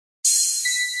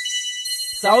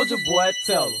Soulja Boy,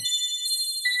 tell 'em.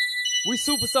 We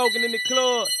super soaking in the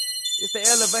club. It's the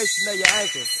elevation of your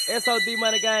ankles. SOD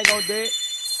money gang gon' do it.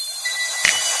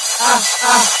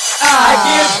 I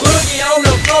get boogie on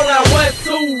the floor, I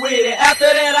 1-2 with it.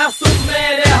 After that, I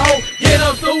Superman that hoe, get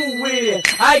them through with it.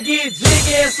 I get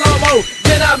jiggy and some more,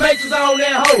 then I matrix on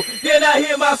that hoe. Then I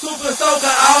hit my super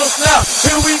soaker, all snap.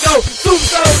 Here we go, super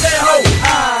soak that hoe,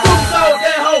 super soak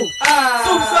that hoe,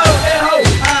 super soak that hoe,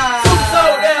 super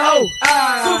soak that hoe,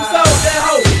 super soak that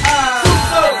hoe, super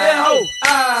soak that hoe,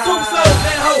 super soak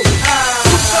that hoe,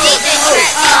 super soak that hoe.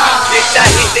 Bitch, I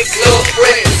hit the club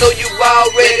fresh, so you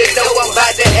already know I'm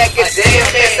about to act a damn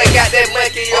mess. I got that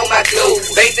monkey on my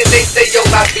clothes, they stay on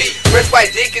my feet. Fresh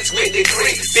white dickens with the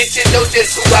creek, bitch, you know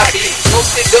just who I be.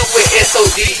 Posted up with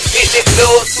SOD, hit the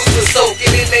club super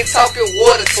soaking, and they talking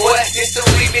water toy. It's the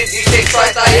remix, DJ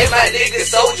Trice, I hit my nigga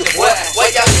Soulja Boy. Why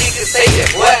y'all niggas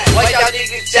hating, boy? Why y'all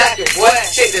niggas jacking, boy?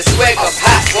 Check the swag, I'm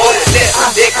hot, boy. Let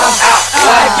the dick come out,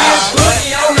 boy. I get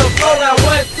boogie on the floor, I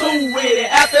 1-2 with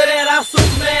it. After that, I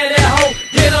Superman that hoe,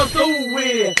 get them through with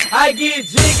it. I get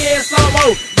jiggy and some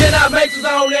more, then I matrix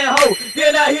on that hoe.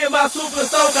 Then I hit my super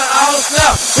soaker, all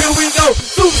snap. Here we go,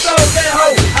 super soak that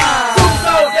hoe, super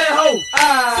soak that hoe,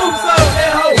 super soak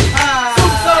that hoe,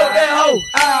 super soak that hoe,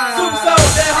 super soak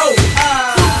that hoe, super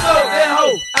soak that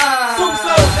hoe, super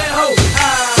soak that hoe,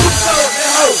 super soak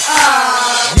that hoe.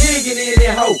 Digging in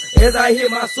that hoe as I hit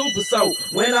my super soak.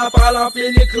 When I fall off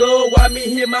in the club, watch me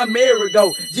hit my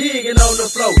merry-go. Jigging on the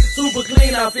floor, super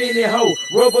clean off in that hoe.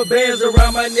 Rubber bands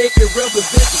around my neck and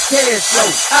represent the cash flow.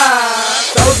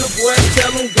 Soulja Boy,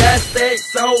 tell them got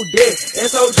stacks on deck.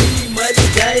 SOD money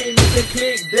game is the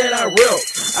click that I rep.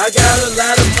 I got a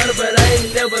lot of money, but I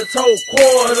ain't never told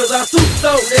quarters. I super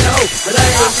soak that hoe, but I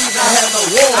ain't even have no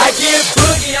war. I get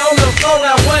boogie on the floor,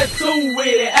 I 1-2 with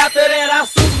it. After that, I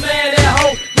Superman that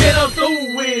hoe, get them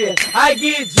through with it. I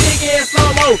get jiggy and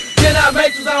some more, then I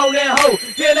matrix on that hoe.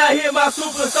 Then I hit my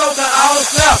super soaker, all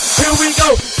snap. Here we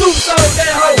go, super soak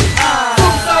that hoe,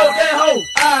 super soak that hoe,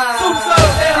 super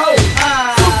soak that hoe,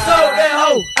 super soak that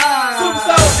hoe, super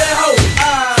soak that hoe,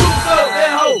 super soak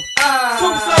that hoe,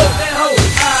 super soak that hoe,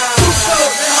 super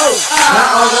soak that hoe. Now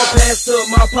I'm gon' pass to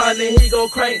my partner, he gon'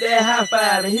 crank that high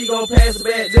five, and he gon' pass it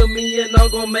back to me, and I'm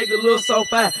gon' make it look so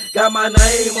fine. Got my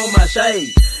name on my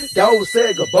shade, Dog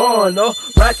said Gabbana,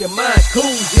 rockin' my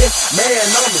Coogee, man,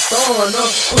 I'm a star,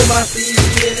 put my CD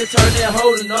in and turn that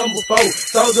hoe to number 4.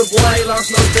 Soulja Boy ain't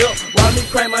lost no step, why me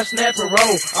crank my snapper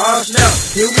roll? All snap,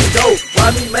 here we go,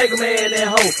 why me make a man that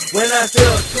hoe? When I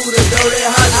step through the door, that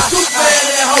hot, Superman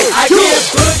that hoe. I get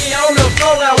boogie on the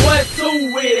floor, I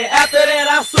 1-2 with it. After that,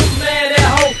 I Superman that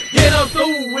hoe, get them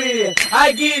through with it.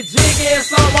 I get jiggy and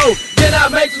some more, then I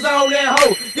matrix on that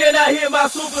hoe. Then I hit my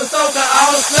super soaker,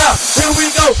 all snap. Here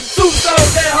we go, super soak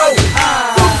that hoe,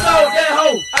 super soak that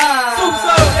hoe, super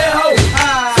soak that hoe,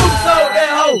 super soak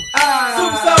that hoe,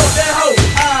 super soak that hoe,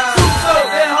 super soak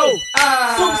that hoe,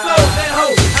 super soak that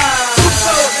hoe, super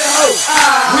soak that hoe.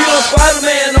 We don't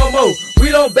Spider-Man no more, we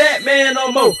don't Batman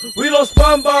no more, we don't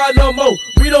SpongeBob no more,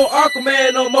 we don't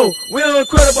Aquaman no more, we don't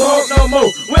Incredible Hulk no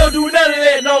more, we don't do none of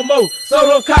that no more, so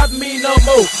don't copy me no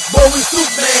more, boy we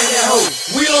Superman that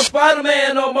hoe. We don't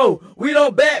Spider-Man no more, we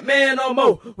don't Batman no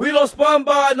more, we don't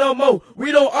SpongeBob no more,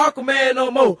 we don't Aquaman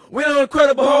no more, we don't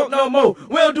Incredible Hulk no more,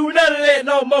 we don't do none of that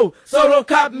no more, so don't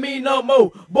copy me no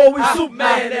more, boy we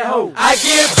Superman that hoe. I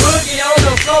get boogie on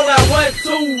the floor, I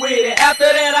 1-2 with it. After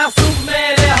that, I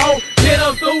Superman that hoe, get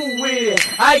them through with it.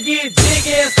 I get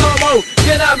jiggy and some more,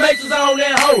 then I matrix on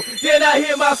that hoe. Then I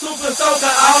hit my super soaker,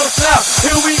 all snap.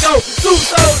 Here we go, super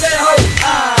soak that hoe,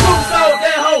 super soak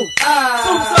that hoe,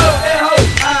 super soak